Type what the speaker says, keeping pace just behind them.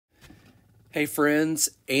Hey friends,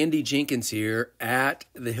 Andy Jenkins here at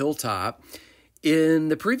the Hilltop. In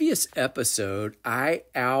the previous episode, I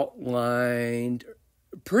outlined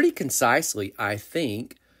pretty concisely, I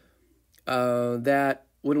think, that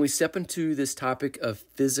when we step into this topic of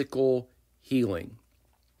physical healing,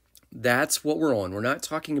 that's what we're on. We're not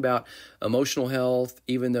talking about emotional health,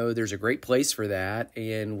 even though there's a great place for that,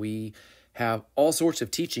 and we have all sorts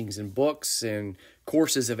of teachings and books and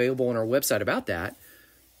courses available on our website about that.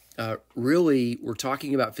 Really, we're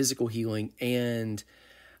talking about physical healing, and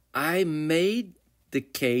I made the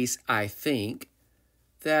case, I think,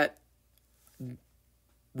 that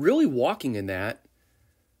really walking in that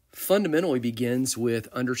fundamentally begins with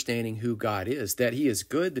understanding who God is, that He is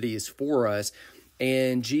good, that He is for us,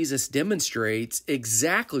 and Jesus demonstrates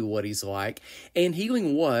exactly what He's like, and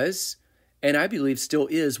healing was, and I believe still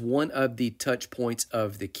is, one of the touch points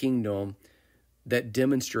of the kingdom that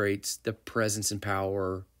demonstrates the presence and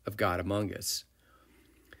power of God among us.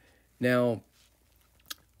 Now,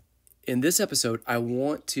 in this episode, I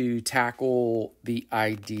want to tackle the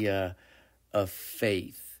idea of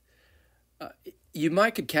faith. You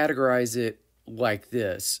might could categorize it like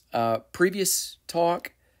this. Previous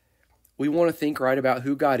talk, we want to think right about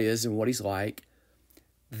who God is and what He's like.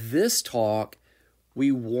 This talk,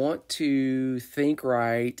 we want to think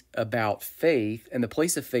right about faith and the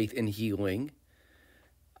place of faith in healing,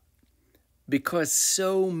 because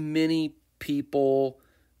so many people,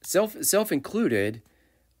 self included,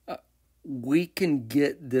 we can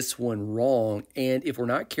get this one wrong. And if we're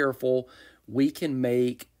not careful, we can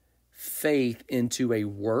make faith into a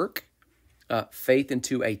work, faith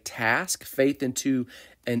into a task, faith into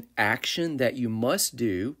an action that you must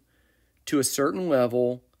do to a certain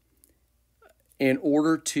level in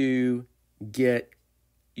order to get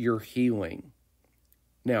your healing.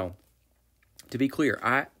 Now, to be clear,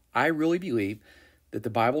 I really believe that the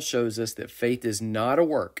Bible shows us that faith is not a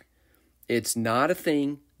work. It's not a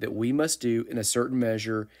thing that we must do in a certain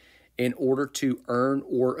measure in order to earn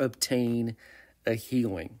or obtain a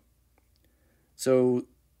healing. So,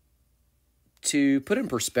 to put in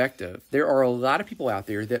perspective, there are a lot of people out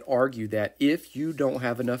there that argue that if you don't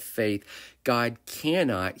have enough faith, God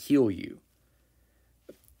cannot heal you.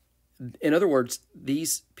 In other words,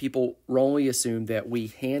 these people wrongly assume that we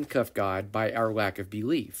handcuff God by our lack of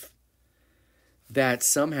belief. That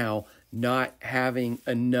somehow not having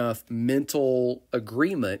enough mental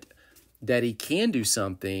agreement that He can do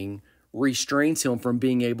something restrains Him from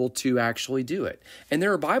being able to actually do it. And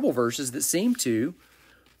there are Bible verses that seem to,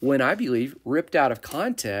 when I believe, ripped out of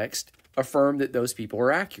context, affirm that those people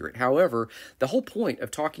are accurate. However, the whole point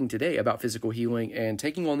of talking today about physical healing and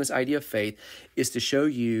taking on this idea of faith is to show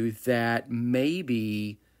you that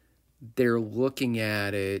maybe they're looking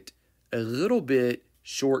at it a little bit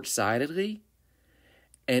short-sightedly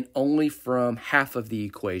and only from half of the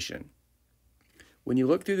equation. When you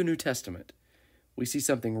look through the New Testament, we see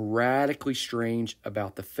something radically strange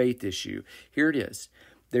about the faith issue. Here it is.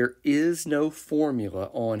 There is no formula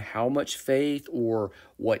on how much faith or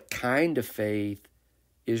what kind of faith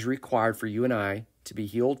is required for you and I to be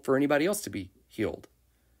healed, for anybody else to be healed.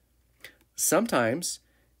 Sometimes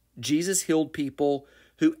Jesus healed people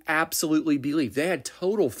who absolutely believed. They had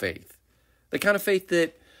total faith, the kind of faith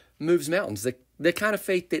that moves mountains, the kind of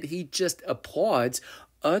faith that He just applauds.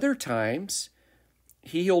 Other times,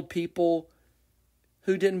 He healed people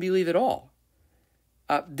who didn't believe at all.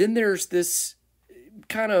 Then there's this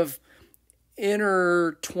kind of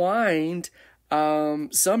intertwined,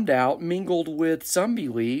 some doubt mingled with some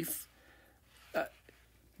belief.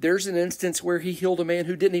 There's an instance where He healed a man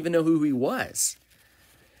who didn't even know who he was.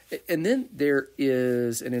 And then there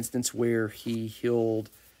is an instance where He healed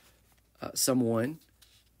someone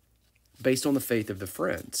based on the faith of the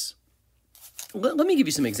friends. Let me give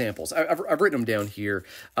you some examples. I've written them down here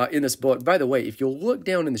in this book. By the way, if you'll look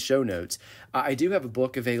down in the show notes, I do have a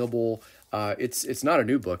book available. It's not a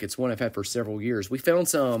new book. It's one I've had for several years. We found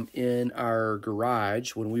some in our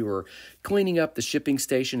garage when we were cleaning up the shipping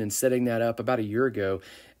station and setting that up about a year ago.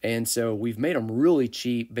 And so we've made them really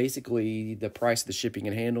cheap, basically the price of the shipping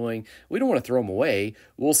and handling. We don't want to throw them away.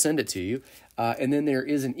 We'll send it to you. And then there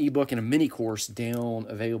is an ebook and a mini course down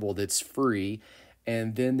available that's free.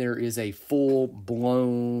 And then there is a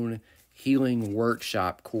full-blown healing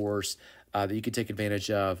workshop course that you can take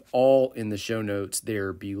advantage of, all in the show notes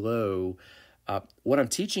there below. What I'm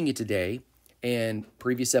teaching you today, and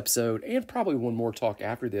previous episode, and probably one more talk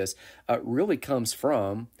after this, really comes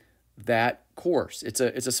from that course. It's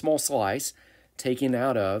a small slice taken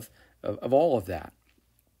out of all of that.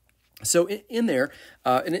 So in there,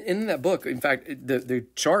 in that book, in fact, the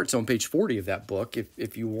chart's on page 40 of that book,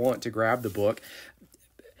 if you want to grab the book.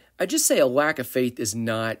 I just say a lack of faith is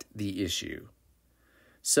not the issue.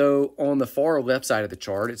 So on the far left side of the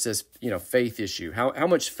chart, it says, faith issue. How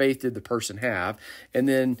much faith did the person have? And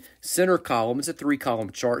then center column, it's a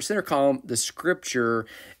 3-column chart. Center column, the scripture.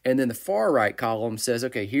 And then the far right column says,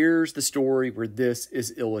 okay, here's the story where this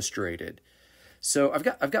is illustrated. So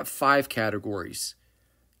I've got 5 categories.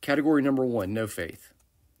 Category number 1, no faith.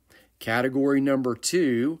 Category number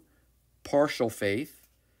 2, partial faith.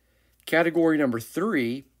 Category number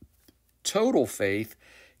 3, total faith.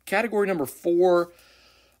 Category number 4,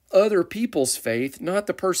 other people's faith, not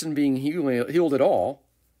the person being healed at all.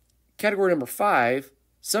 Category number 5,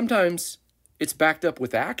 sometimes it's backed up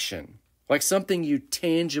with action, like something you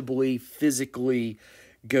tangibly, physically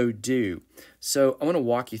go do. So I want to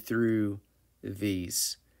walk you through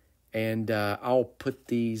these, and I'll put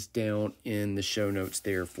these down in the show notes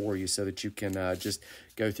there for you so that you can just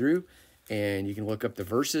go through and you can look up the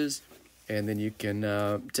verses, and then you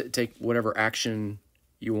can take whatever action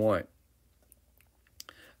you want.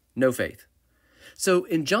 No faith. So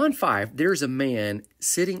in John 5, there's a man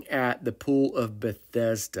sitting at the pool of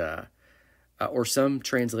Bethesda, or some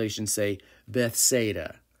translations say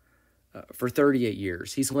Bethsaida, for 38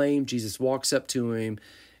 years. He's lame. Jesus walks up to him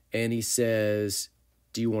and he says,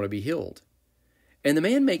 "Do you want to be healed?" And the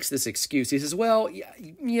man makes this excuse. He says, well,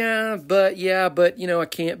 but I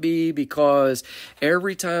can't be, because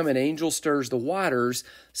every time an angel stirs the waters,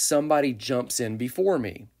 somebody jumps in before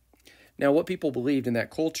me. Now, what people believed in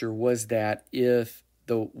that culture was that if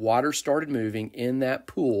the water started moving in that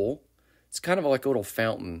pool, it's kind of like a little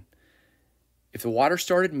fountain. If the water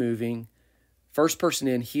started moving, first person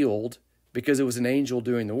in healed because it was an angel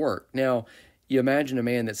doing the work. Now, you imagine a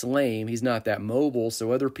man that's lame, he's not that mobile,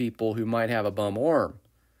 so other people who might have a bum arm,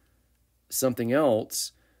 something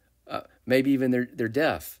else, maybe even they're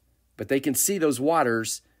deaf, but they can see those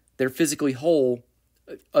waters, they're physically whole,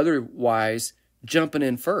 otherwise jumping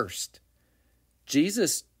in first.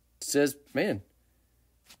 Jesus says, man,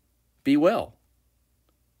 be well.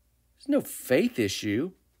 There's no faith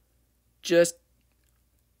issue. Just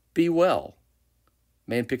be well.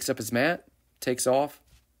 Man picks up his mat, takes off,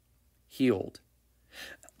 healed.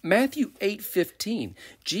 Matthew 8:15,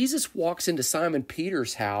 Jesus walks into Simon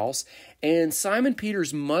Peter's house, and Simon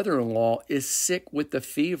Peter's mother-in-law is sick with the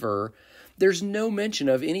fever. There's no mention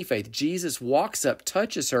of any faith. Jesus walks up,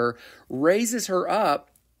 touches her, raises her up.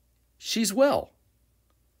 She's well.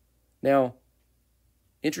 Now,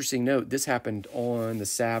 interesting note, this happened on the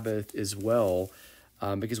Sabbath as well,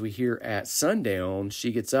 because we hear at sundown,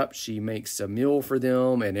 she gets up, she makes a meal for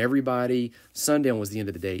them, and everybody, sundown was the end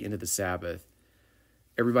of the day, end of the Sabbath.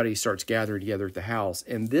 Everybody starts gathering together at the house.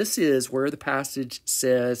 And this is where the passage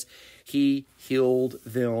says he healed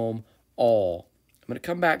them all. I'm going to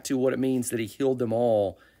come back to what it means that he healed them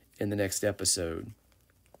all in the next episode.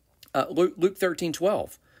 Luke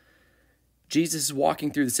 13:12. Jesus is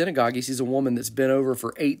walking through the synagogue. He sees a woman that's been over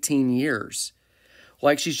for 18 years.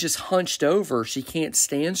 Like she's just hunched over. She can't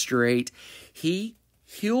stand straight. He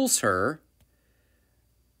heals her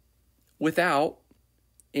without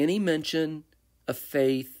any mention of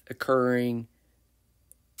faith occurring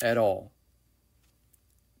at all.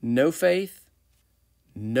 No faith,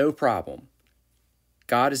 no problem.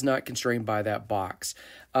 God is not constrained by that box.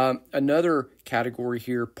 Another category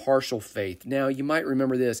here, partial faith. Now, you might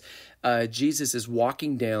remember this. Jesus is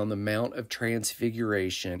walking down the Mount of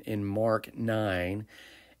Transfiguration in Mark 9,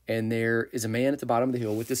 and there is a man at the bottom of the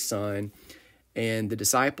hill with his son, and the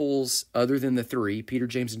disciples, other than the 3, Peter,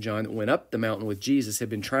 James, and John, that went up the mountain with Jesus, have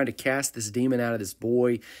been trying to cast this demon out of this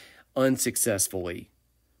boy unsuccessfully.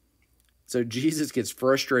 So Jesus gets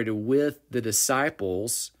frustrated with the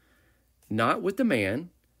disciples, not with the man,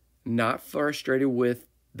 not frustrated with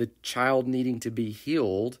the child needing to be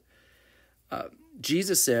healed.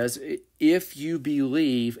 Jesus says, if you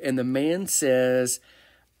believe, and the man says,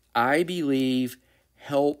 I believe,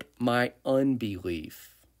 help my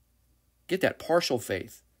unbelief. Get that, partial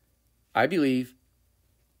faith. I believe,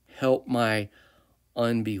 help my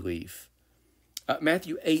unbelief.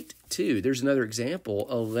 Matthew 8:2, there's another example.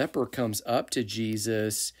 A leper comes up to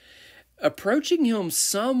Jesus, approaching him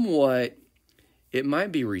somewhat. It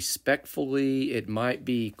might be respectfully, it might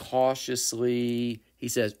be cautiously. He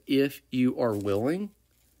says, if you are willing,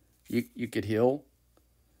 you could heal.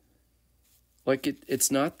 Like it's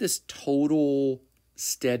not this total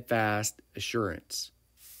steadfast assurance.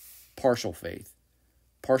 Partial faith.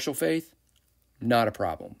 Partial faith, not a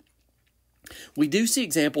problem. We do see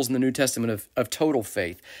examples in the New Testament of total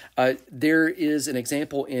faith. There is an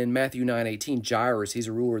example in Matthew 9:18. Jairus, he's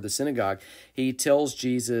a ruler of the synagogue. He tells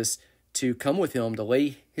Jesus to come with him to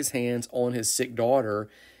lay his hands on his sick daughter,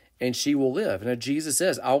 and she will live. Now Jesus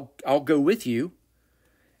says, I'll go with you.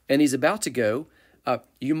 And he's about to go.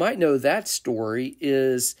 You might know that story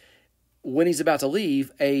is when he's about to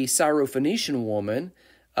leave, a Syrophoenician woman,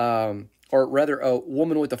 or rather a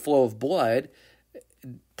woman with a flow of blood,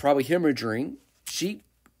 probably hemorrhaging, she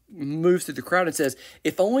moves through the crowd and says,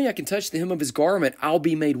 if only I can touch the hem of his garment, I'll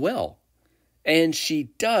be made well. And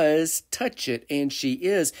she does touch it, and she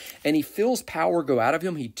is. And he feels power go out of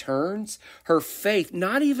him. He turns. Her faith,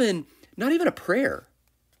 not even a prayer.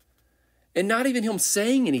 And not even him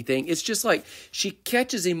saying anything. It's just like she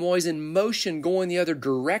catches him while he's in motion going the other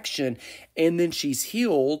direction, and then she's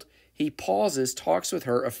healed. He pauses, talks with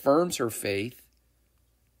her, affirms her faith.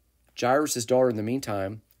 Jairus' daughter, in the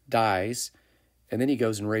meantime, dies, and then he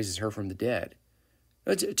goes and raises her from the dead.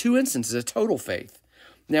 Two instances of total faith.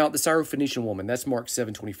 Now, the Syrophoenician woman, that's Mark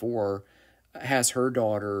 7:24, has her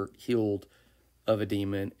daughter healed of a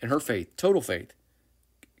demon, and her faith, total faith,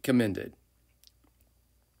 commended.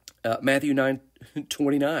 Matthew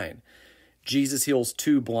 9:29, Jesus heals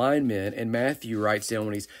two blind men, and Matthew writes down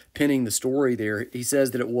when he's penning the story there, he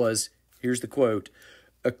says that it was, here's the quote,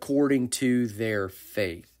 according to their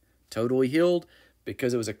faith. Totally healed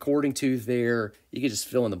because it was according to their, you could just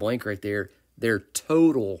fill in the blank right there, their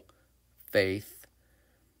total faith.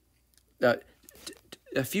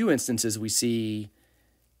 A few instances we see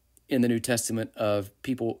in the New Testament of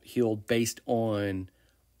people healed based on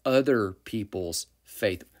other people's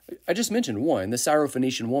faith. I just mentioned one, the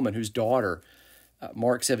Syrophoenician woman whose daughter,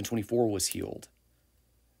 Mark 7:24, was healed.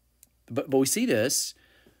 But we see this.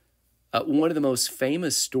 One of the most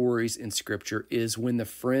famous stories in Scripture is when the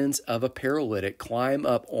friends of a paralytic climb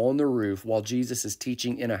up on the roof while Jesus is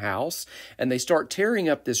teaching in a house, and they start tearing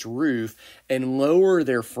up this roof and lower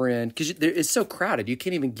their friend, because it's so crowded, you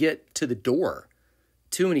can't even get to the door.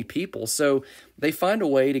 Too many people. So they find a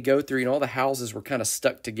way to go through, all the houses were kind of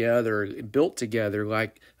stuck together, built together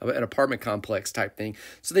like an apartment complex type thing.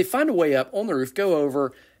 So they find a way up on the roof, go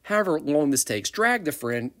over, however long this takes, drag the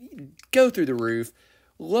friend, go through the roof,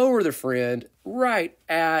 lower the friend right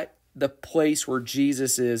at the place where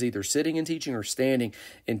Jesus is either sitting and teaching or standing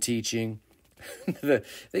and teaching.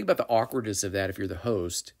 Think about the awkwardness of that if you're the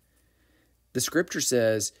host. The scripture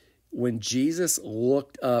says, when Jesus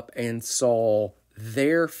looked up and saw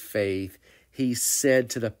their faith, he said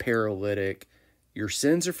to the paralytic, your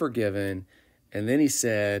sins are forgiven. And then he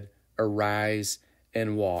said, arise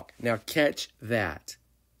and walk. Now catch that.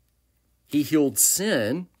 He healed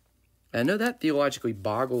sin. I know that theologically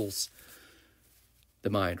boggles the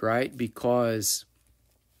mind, right? Because,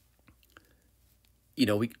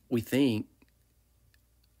 we think,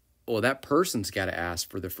 well, that person's got to ask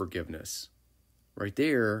for the forgiveness. Right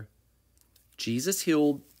there, Jesus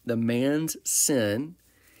healed the man's sin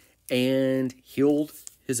and healed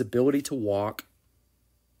his ability to walk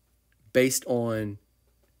based on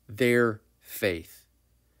their faith.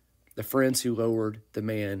 The friends who lowered the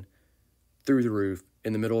man through the roof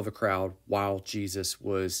in the middle of a crowd while Jesus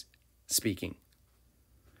was speaking.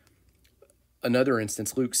 Another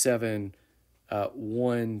instance, Luke 7,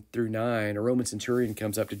 1 through 9, a Roman centurion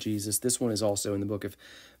comes up to Jesus. This one is also in the book of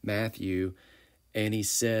Matthew. And he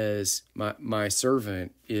says, my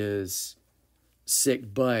servant is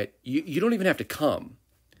sick, but you don't even have to come.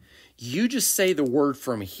 You just say the word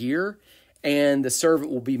from here, and the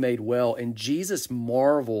servant will be made well. And Jesus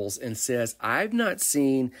marvels and says, I've not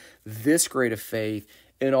seen this great of faith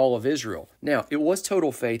in all of Israel. Now, it was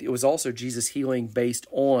total faith. It was also Jesus healing based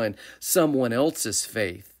on someone else's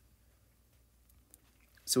faith.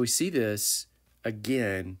 So we see this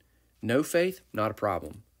again. No faith, not a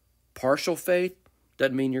problem. Partial faith,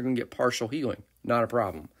 doesn't mean you're going to get partial healing. Not a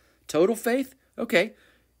problem. Total faith? Okay.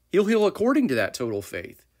 He'll heal according to that total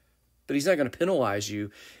faith. But he's not going to penalize you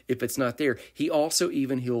if it's not there. He also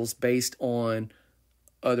even heals based on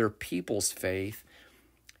other people's faith.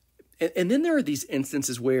 And then there are these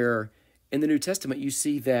instances where in the New Testament you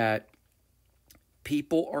see that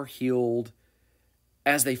people are healed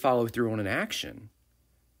as they follow through on an action.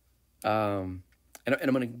 And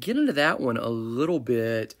I'm going to get into that one a little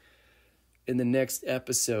bit in the next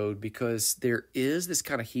episode, because there is this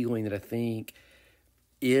kind of healing that I think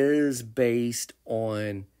is based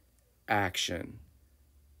on action.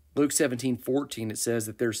 Luke 17:14, it says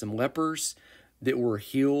that there's some lepers that were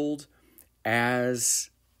healed as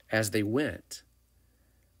they went.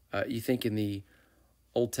 You think in the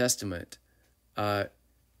Old Testament,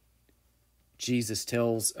 Jesus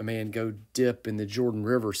tells a man, go dip in the Jordan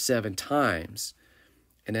River 7 times.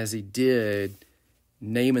 And as he did,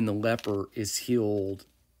 Naaman the leper is healed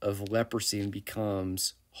of leprosy and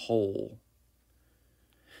becomes whole.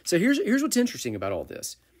 So here's what's interesting about all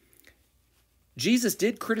this. Jesus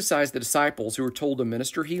did criticize the disciples who were told to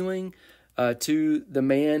minister healing to the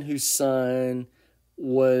man whose son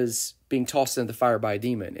was being tossed into the fire by a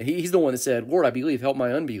demon. And he's the one that said, Lord, I believe, help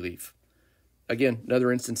my unbelief. Again,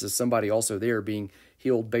 another instance of somebody also there being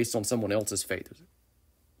healed based on someone else's faith,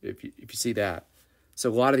 if you see that. So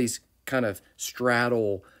a lot of these kind of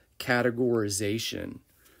straddle categorization.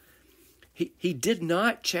 He did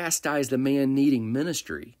not chastise the man needing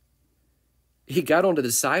ministry. He got on to the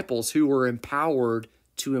disciples who were empowered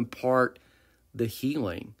to impart the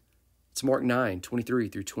healing. It's Mark 9:23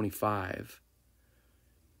 through 25.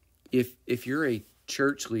 If you're a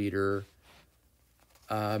church leader,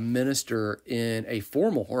 minister in a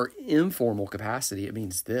formal or informal capacity, it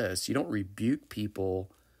means this: you don't rebuke people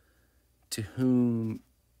to whom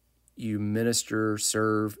you minister,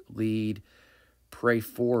 serve, lead, pray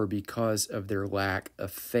for because of their lack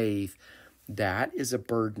of faith. That is a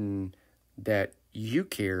burden that you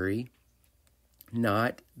carry,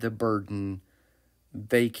 not the burden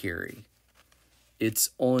they carry.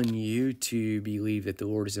 It's on you to believe that the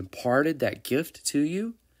Lord has imparted that gift to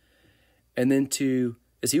you, and then to,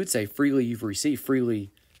 as he would say, freely you've received,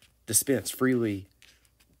 freely dispense, freely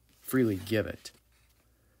give it.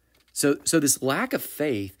 So this lack of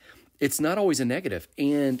faith, it's not always a negative,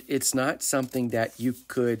 and it's not something that you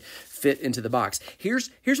could fit into the box. Here's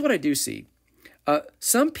what I do see.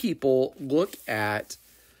 Some people look at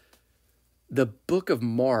the book of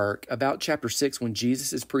Mark, about chapter 6, when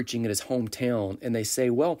Jesus is preaching in his hometown, and they say,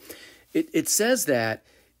 well, it says that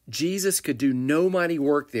Jesus could do no mighty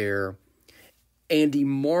work there, and he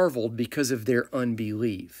marveled because of their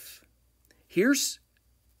unbelief. Here's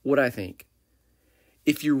what I think.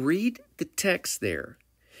 If you read the text there,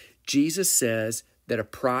 Jesus says that a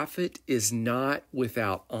prophet is not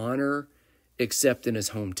without honor except in his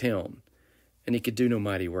hometown, and he could do no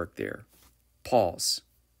mighty work there. Pause.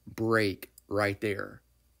 Break right there.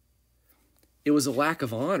 It was a lack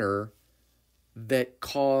of honor that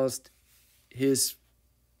caused his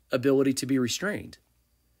ability to be restrained.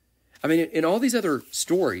 I mean, in all these other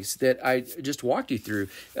stories that I just walked you through,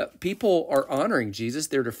 people are honoring Jesus.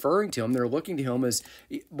 They're deferring to him. They're looking to him as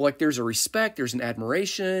like there's a respect, there's an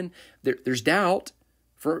admiration, there's doubt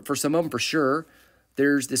for some of them for sure.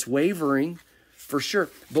 There's this wavering for sure.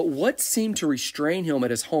 But what seemed to restrain him at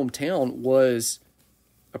his hometown was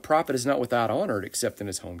a prophet is not without honor except in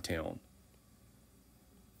his hometown.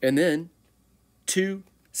 And then 2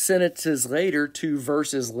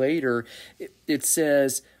 verses later, it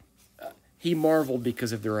says, he marveled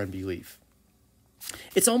because of their unbelief.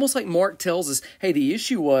 It's almost like Mark tells us, hey, the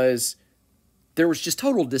issue was there was just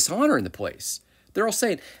total dishonor in the place. They're all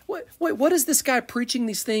saying, what is this guy preaching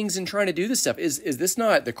these things and trying to do this stuff? Is this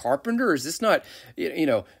not the carpenter? Is this not,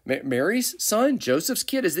 Mary's son, Joseph's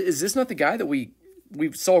kid? Is this not the guy that we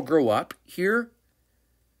saw grow up here?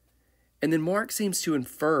 And then Mark seems to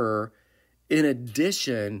infer, in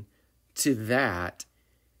addition to that,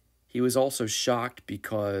 he was also shocked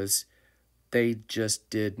because they just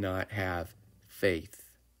did not have faith.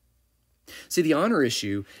 See, the honor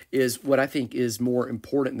issue is what I think is more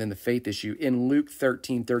important than the faith issue. In Luke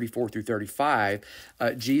 13:34 through 35,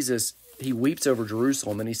 Jesus, he weeps over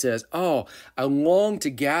Jerusalem and he says, oh, I long to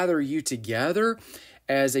gather you together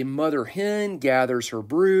as a mother hen gathers her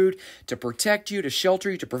brood to protect you, to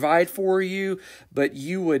shelter you, to provide for you, but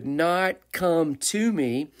you would not come to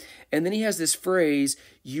me. And then he has this phrase,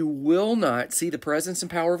 you will not see the presence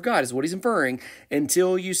and power of God, is what he's inferring,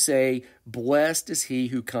 until you say, blessed is he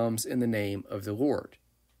who comes in the name of the Lord.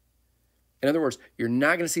 In other words, you're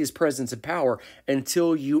not going to see his presence and power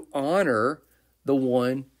until you honor the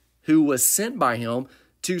one who was sent by him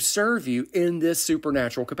to serve you in this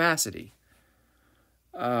supernatural capacity.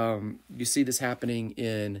 You see this happening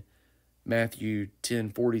in Matthew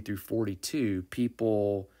 10:40 through 42.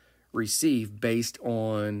 People receive based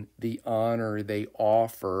on the honor they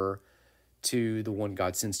offer to the one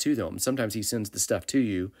God sends to them. Sometimes he sends the stuff to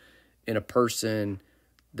you in a person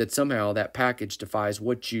that somehow that package defies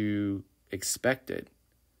what you expected.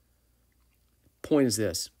 Point is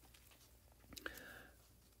this.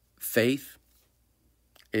 Faith,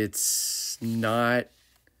 it's not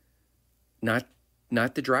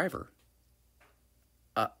the driver.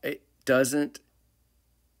 It doesn't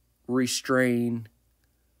restrain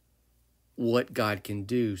what God can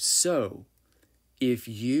do. So, if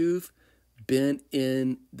you've been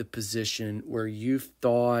in the position where you've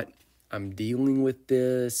thought, I'm dealing with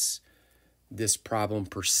this problem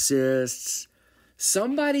persists,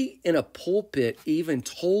 somebody in a pulpit even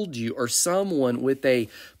told you, or someone with a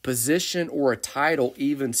position or a title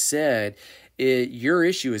even said, Your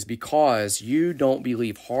issue is because you don't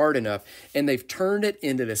believe hard enough, and they've turned it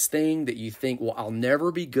into this thing that you think, well, I'll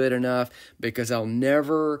never be good enough because I'll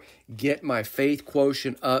never get my faith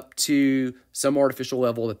quotient up to some artificial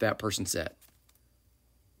level that person set.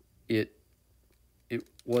 It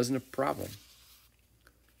wasn't a problem.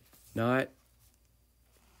 Not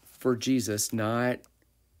for Jesus, not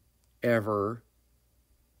ever.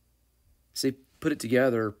 See, put it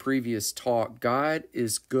together, previous talk. God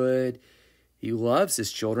is good. He loves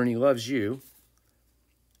his children. He loves you.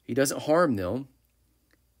 He doesn't harm them.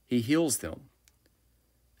 He heals them.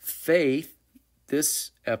 Faith,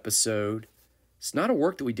 this episode, it's not a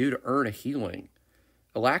work that we do to earn a healing.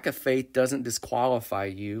 A lack of faith doesn't disqualify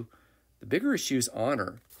you. The bigger issue is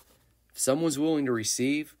honor. If someone's willing to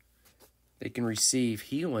receive, they can receive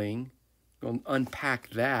healing. We'll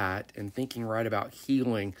unpack that and thinking right about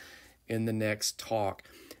healing in the next talk.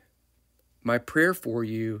 My prayer for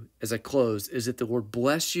you as I close is that the Lord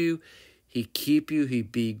bless you, he keep you, he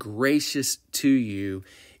be gracious to you.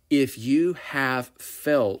 If you have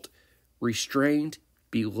felt restrained,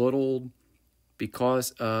 belittled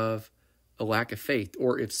because of a lack of faith,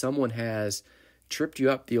 or if someone has tripped you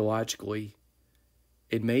up theologically,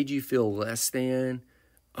 it made you feel less than,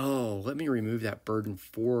 oh, let me remove that burden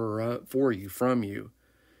for you, from you,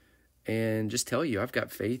 and just tell you, I've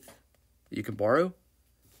got faith that you can borrow,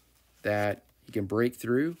 that he can break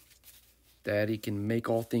through, that he can make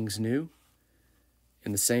all things new.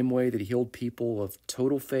 In the same way that he healed people of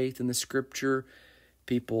total faith in the scripture,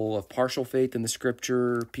 people of partial faith in the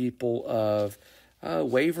scripture, people of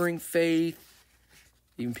wavering faith,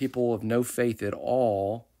 even people of no faith at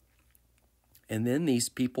all. And then these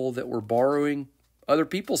people that were borrowing other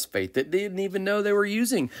people's faith, that they didn't even know they were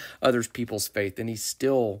using other people's faith, and he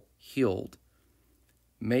still healed.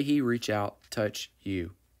 May he reach out, touch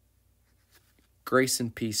you. Grace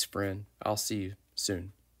and peace, friend. I'll see you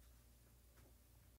soon.